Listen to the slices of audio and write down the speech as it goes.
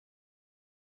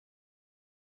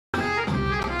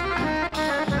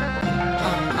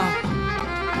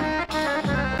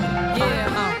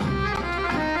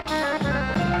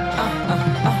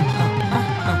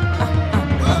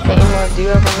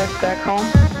ever miss back home?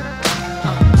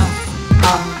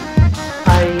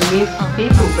 I miss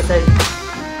people, but I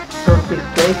don't miss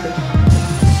places.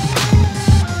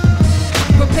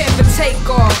 Prepare for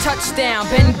takeoff, touchdown,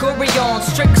 Ben Gurion.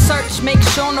 Strict search, make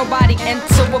sure nobody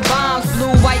enter with bombs.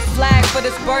 Blue, white flag for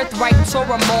this birthright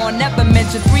Toramon. Never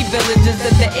mention 3 villages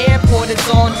that the airport is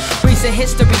on. Recent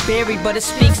history buried, but it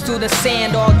speaks to the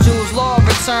sand. All Jews, law of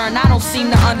return, I don't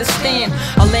seem to understand.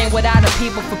 A land without a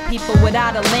people for people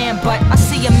without a land. But I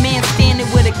see a man standing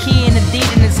with a key and a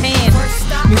deed in his hand.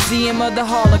 Museum of the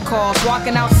Holocaust,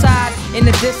 walking outside in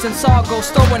the distance, all go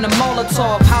throwing a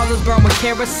Molotov. Houses burned with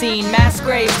kerosene, mass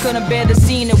graves couldn't bear the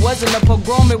scene. It wasn't a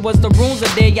pogrom, it was the ruins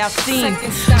of their Yasin.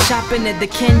 Shopping at the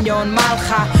Kenya and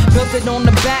Malha, built it on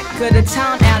the back of the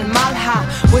town Al Malha.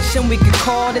 Wishing we could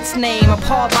call its name,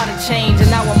 appalled by the change, and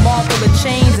now a mall full of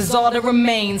chains is all that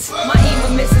remains. My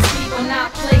even misses people,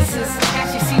 not places.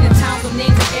 Actually see the towns with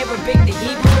names of Arabic, the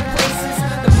Hebrew places.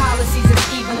 The policies is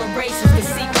evil and racist,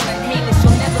 deceitful and heinous.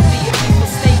 You'll never be a people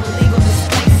stable, legal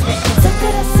displacement.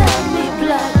 تذكر أسامي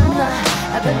بلادنا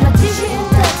قبل ما تيجي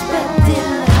انت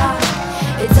تبدلها.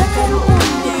 اتذكر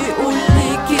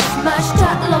قولي كيف ما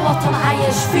اشتاق لوطن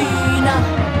عايش فينا.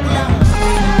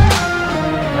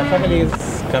 My family is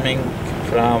coming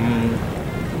from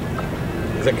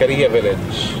Zakaria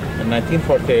village. In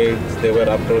 1948, they were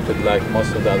uprooted like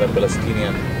most of the other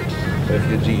Palestinian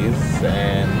refugees,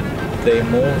 and they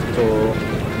moved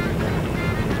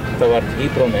toward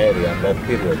Hebron area in that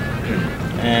period.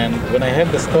 And when I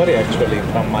heard the story actually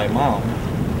from my mom,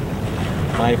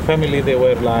 my family, they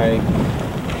were like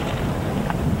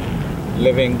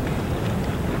living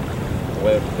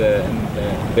with in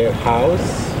their house,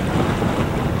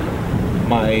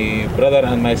 my brother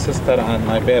and my sister and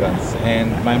my parents. And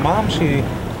my mom,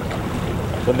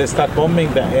 when they start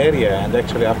bombing the area, and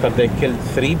actually after they killed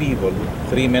 3 people,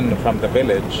 3 men from the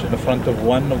village in front of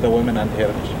one of the women and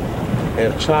her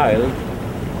child,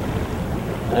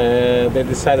 they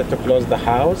decided to close the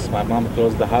house. My mom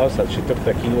closed the house and she took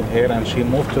the key with her and she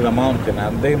moved to the mountain,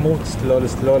 and they moved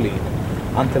slowly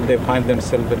until they find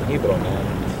themselves in Hebron. And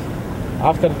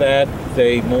after that,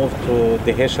 they moved to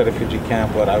the Hesha refugee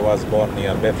camp where I was born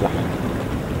near Bethlehem.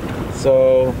 So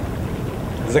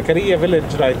Zakaria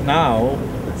village right now,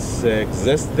 it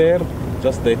exists there,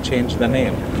 just they changed the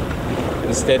name.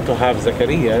 Instead to have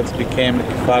Zakaria, it became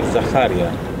Kfar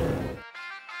Zakharia.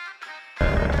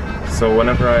 So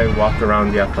whenever I walk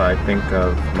around Yafa, I think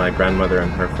of my grandmother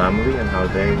and her family and how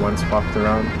they once walked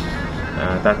around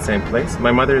that same place.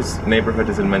 My mother's neighborhood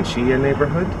is in Manshiya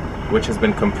neighborhood, which has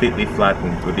been completely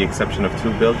flattened with the exception of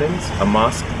 2 buildings, a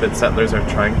mosque that settlers are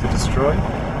trying to destroy,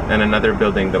 and another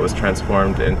building that was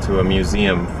transformed into a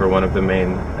museum for one of the main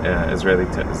Israeli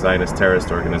Zionist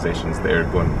terrorist organizations, the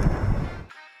Irgun.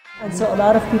 And so a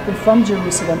lot of people from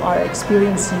Jerusalem are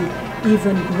experiencing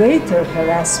even greater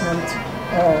harassment,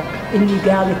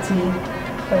 illegality,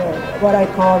 what I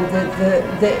call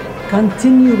the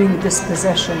continuing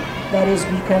dispossession. That is,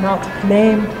 we cannot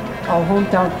claim our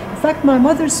hometown. In fact, my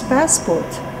mother's passport,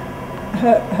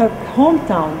 her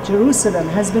hometown, Jerusalem,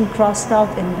 has been crossed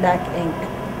out in black ink.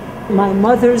 My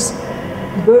mother's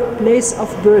place of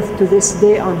birth to this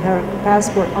day on her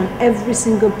passport, on every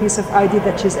single piece of ID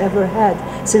that she's ever had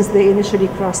since they initially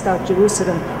crossed out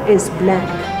Jerusalem, is blank.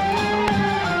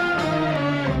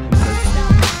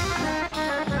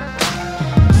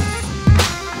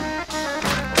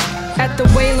 At the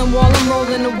Wailing Wall, I'm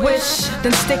rolling a wish,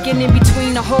 then sticking in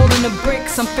between the hole and the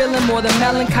bricks. I'm feeling more than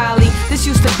melancholy. This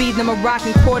used to be the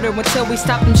Moroccan quarter until we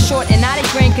stopped them short. And now they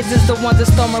grandkids is the ones that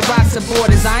storming rocks at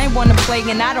borders. I ain't wanna play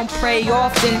and I don't pray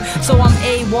often, so I'm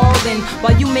AWOLing.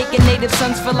 While you making native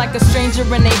sons feel like a stranger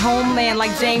in their homeland,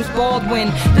 like James Baldwin.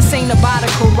 This ain't about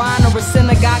a Quran or a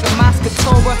synagogue, a mosque, a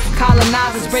Torah.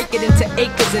 Colonizers break it into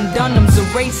acres and dunhams,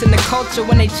 erasing the culture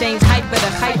when they change hyper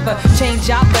to hyper. Change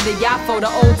Jaffa to Yafo,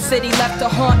 the old city left to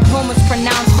haunt. Hummus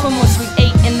pronounced hummus, we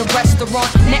ate in the restaurant.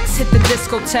 Next hit the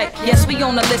discotheque, yes we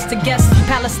on the list of guests.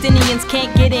 Palestinians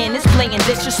can't get in, it's blatant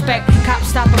disrespect. Cops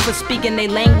stopping for speaking their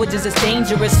languages, it's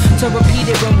dangerous to repeat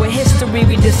it when we're history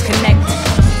we disconnect.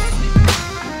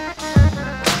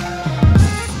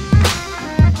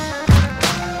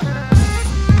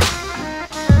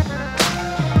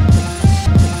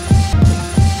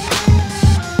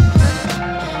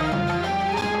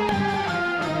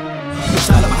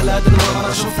 مشتاق لمحلات اللي ولا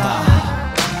مرة شفتها،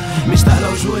 مشتاق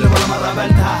لوجوه اللي ولا مرة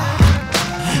قابلتها،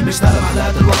 مشتاق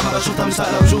لمحلات اللي ولا مرة شفتها، مشتاق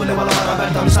لوجوه اللي ولا مرة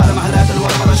قابلتها، مشتاق لمحلات اللي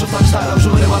ولا مرة شفتها، مشتاق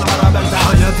لوجوه اللي ولا مرة قابلتها.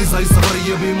 حياتي زي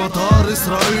سفرية بمطار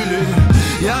إسرائيلي،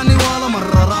 يعني ولا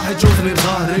مرة راح تشوفني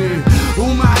بظهري،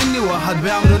 ومع إني واحد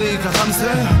بيعملوا لي ك5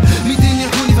 200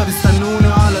 يحكوني فبيستنوني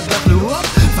على الدخل.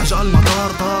 فجأة المطار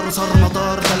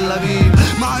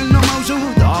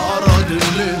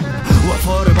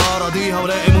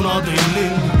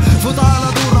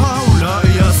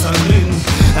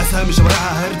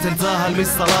مش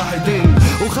صلاح الدين.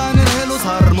 وخان الهيل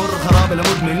وصار مر خراب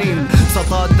المدمنين.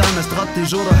 سطات دانش تغطي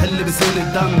جروح اللي بسيل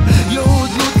الدم. يهود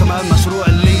لوط كمان مشروع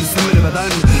اللي يسم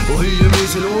البدن. وهي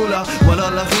مش الأولى ولا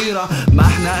الأخيرة. ما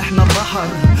احنا البحر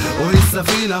وهي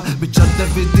السفينة بتجدف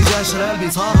باتجاه شمال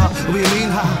بيسارها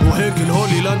ويمينها. وهيك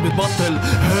الهولي لاند بتبطل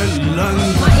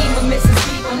هيلاند. My ego misses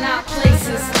people, not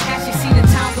places. Has she seen the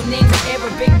towns with names of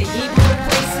Arabic, the Hebrew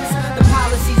places? The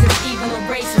policies is evil and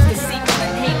racist, deceitful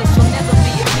and heinous. She'll never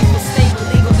be a peaceful, stable,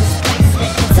 legal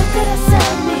displacement. تذكر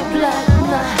أسامي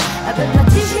بلادنا قبل ما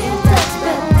تيجي انت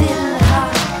تبدلها.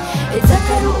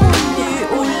 اتذكر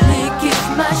قولي كيف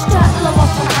ما اشتاق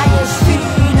لوطن عايش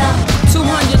فينا.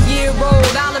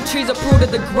 200-year-old olive trees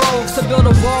uprooted the groves to build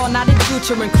a wall, not a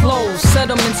future enclosed.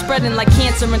 Settlement spreading like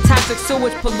cancer and toxic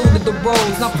sewage polluted the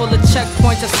roads. Not full of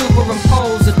checkpoints that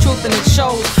superimpose the truth and it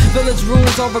shows. Village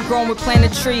ruins overgrown with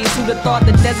planted trees. Who'd have thought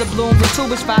the desert blooms a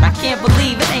tubers spot? I can't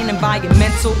believe it ain't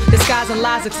environmental. Disguising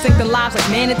lies, extincting lives like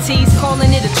manatees.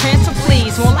 Calling it a transfer,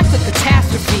 please, more like a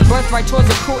catastrophe. Birthright towards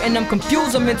recruiting them,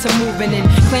 confuse them into moving in.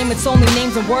 Claim it's only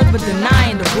names and words, but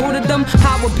denying the root of them.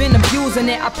 Power been abusing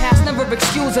it, our past never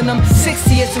excusing them.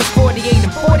 60 years since 48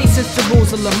 and 40 since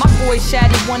Jerusalem. My boy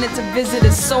Shaddy wanted to visit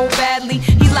it so badly.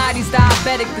 He lied, he's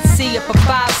diabetic to see it for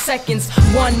 5 seconds.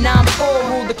 194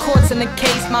 ruled the courts in the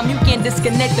case. Mom, you can't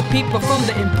disconnect the people from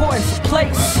the importance of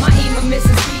place. My email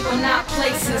misses people, not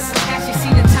places. Has she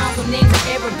seen the towns with names of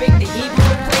Arabic, the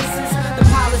Hebrew places? The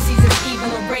policies is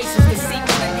evil and racist,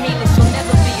 deceitful and heinous. She'll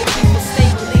never be a people,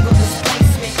 stable, legal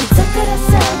displacement. تذكر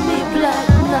أسامي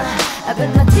بلادنا قبل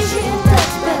ما تيجي انت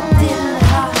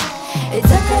تبدلها.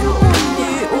 اتذكر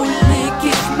قولي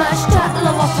كيف ما اشتاق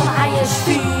لوطن عايش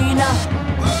فينا.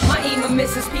 My email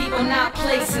misses people, not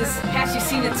places. Has she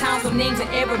seen the towns with names in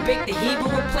Arabic, the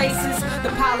Hebrew places?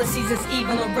 The policies is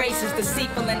evil and racist,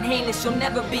 deceitful and heinous. She'll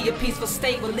never be a peaceful,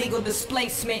 stable, legal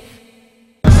displacement.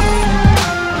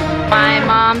 My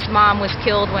mom's mom was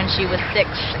killed when she was 6,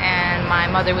 and my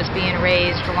mother was being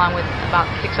raised along with about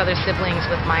 6 other siblings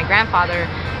with my grandfather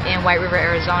in White River,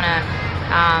 Arizona.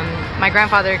 My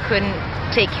grandfather couldn't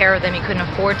take care of them, he couldn't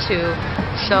afford to,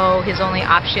 so his only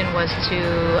option was to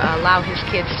allow his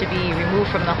kids to be removed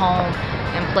from the home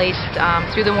and placed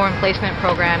through the Warren Placement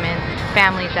Program in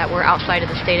families that were outside of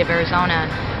the state of Arizona.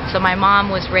 So my mom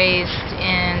was raised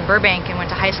in Burbank and went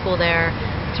to high school there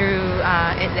through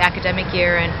the academic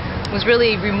year, and was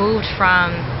really removed from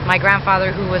my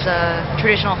grandfather, who was a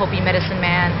traditional Hopi medicine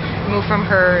man, removed from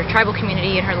her tribal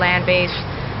community and her land base,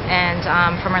 and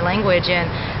from her language. And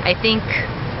I think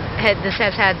this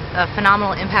has had a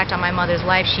phenomenal impact on my mother's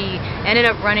life. She ended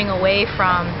up running away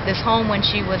from this home when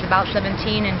she was about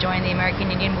 17 and joined the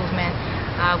American Indian movement,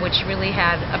 which really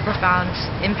had a profound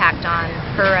impact on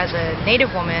her as a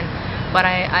Native woman. But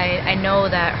I know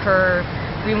that her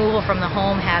removal from the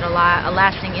home had a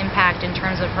lasting impact in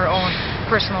terms of her own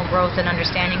personal growth and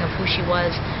understanding of who she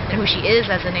was and who she is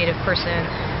as a Native person,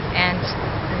 and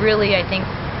really, I think,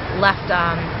 left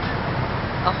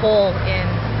a hole in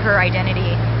her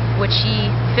identity, which she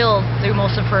filled through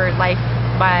most of her life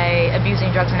by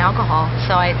abusing drugs and alcohol.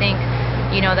 So I think,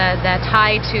 you know, that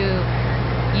tie to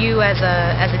you as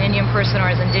an Indian person or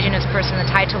as an indigenous person, the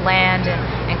tie to land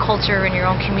and culture and your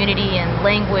own community and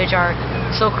language are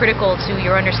so critical to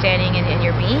your understanding and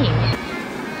your being.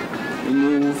 We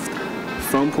moved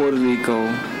from Puerto Rico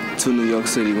to New York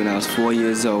City when I was 4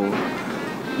 years old.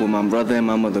 With my brother and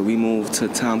my mother, we moved to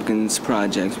Tompkins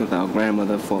Projects with our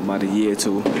grandmother for about a year or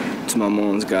two. So my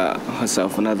mom's got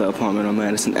herself another apartment on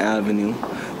Madison Avenue.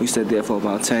 We stayed there for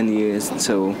about 10 years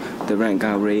until the rent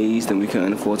got raised and we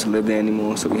couldn't afford to live there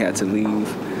anymore, so we had to leave.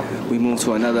 We moved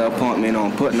to another apartment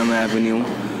on Putnam Avenue,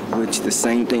 which the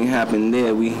same thing happened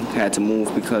there. We had to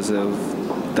move because of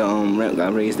the rent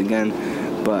got raised again.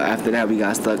 But after that, we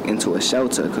got stuck into a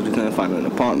shelter because we couldn't find an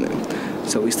apartment.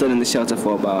 So we stood in the shelter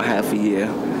for about half a year.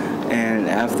 And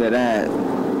after that,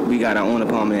 we got our own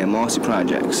apartment at Marcy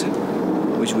Projects,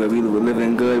 which we really were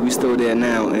living good. We still there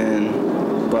now.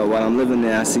 But while I'm living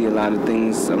there, I see a lot of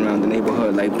things around the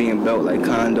neighborhood, like being built, like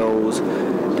condos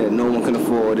that no one can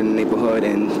afford in the neighborhood,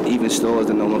 and even stores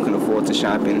that no one can afford to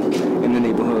shop in the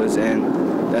neighborhoods. And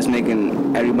that's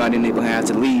making everybody in the neighborhood have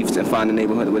to leave and find a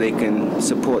neighborhood where they can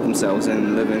support themselves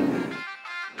and live in.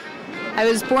 I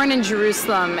was born in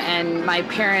Jerusalem, and my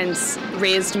parents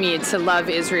raised me to love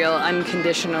Israel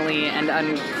unconditionally and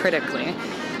uncritically.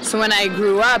 So when I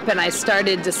grew up and I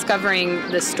started discovering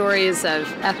the stories of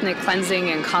ethnic cleansing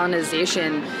and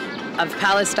colonization of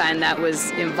Palestine that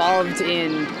was involved in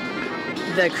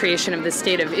the creation of the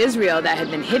State of Israel that had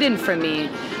been hidden from me,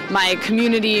 my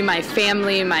community, my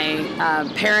family, my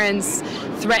parents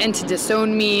threatened to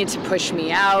disown me, to push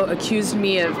me out, accused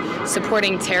me of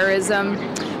supporting terrorism.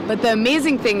 But the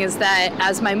amazing thing is that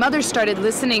as my mother started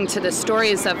listening to the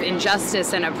stories of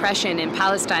injustice and oppression in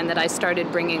Palestine that I started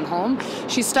bringing home,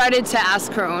 she started to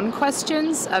ask her own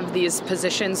questions of these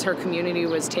positions her community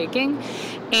was taking.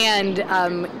 And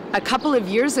a couple of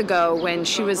years ago, when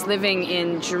she was living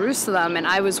in Jerusalem and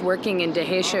I was working in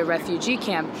Dheisheh refugee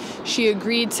camp, she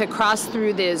agreed to cross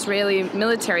through the Israeli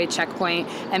military checkpoint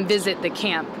and visit the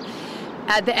camp.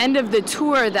 At the end of the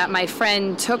tour that my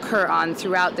friend took her on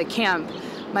throughout the camp,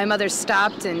 my mother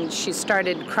stopped and she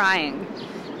started crying.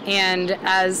 And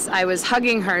as I was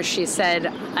hugging her, she said,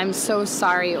 "I'm so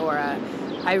sorry, Ora.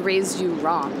 I raised you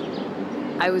wrong.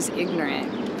 I was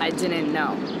ignorant. I didn't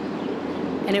know."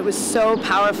 And it was so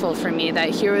powerful for me that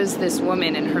here was this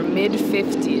woman in her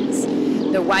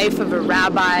mid-50s, the wife of a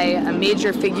rabbi, a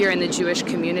major figure in the Jewish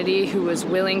community, who was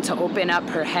willing to open up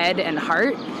her head and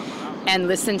heart and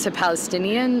listen to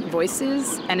Palestinian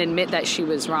voices and admit that she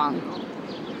was wrong.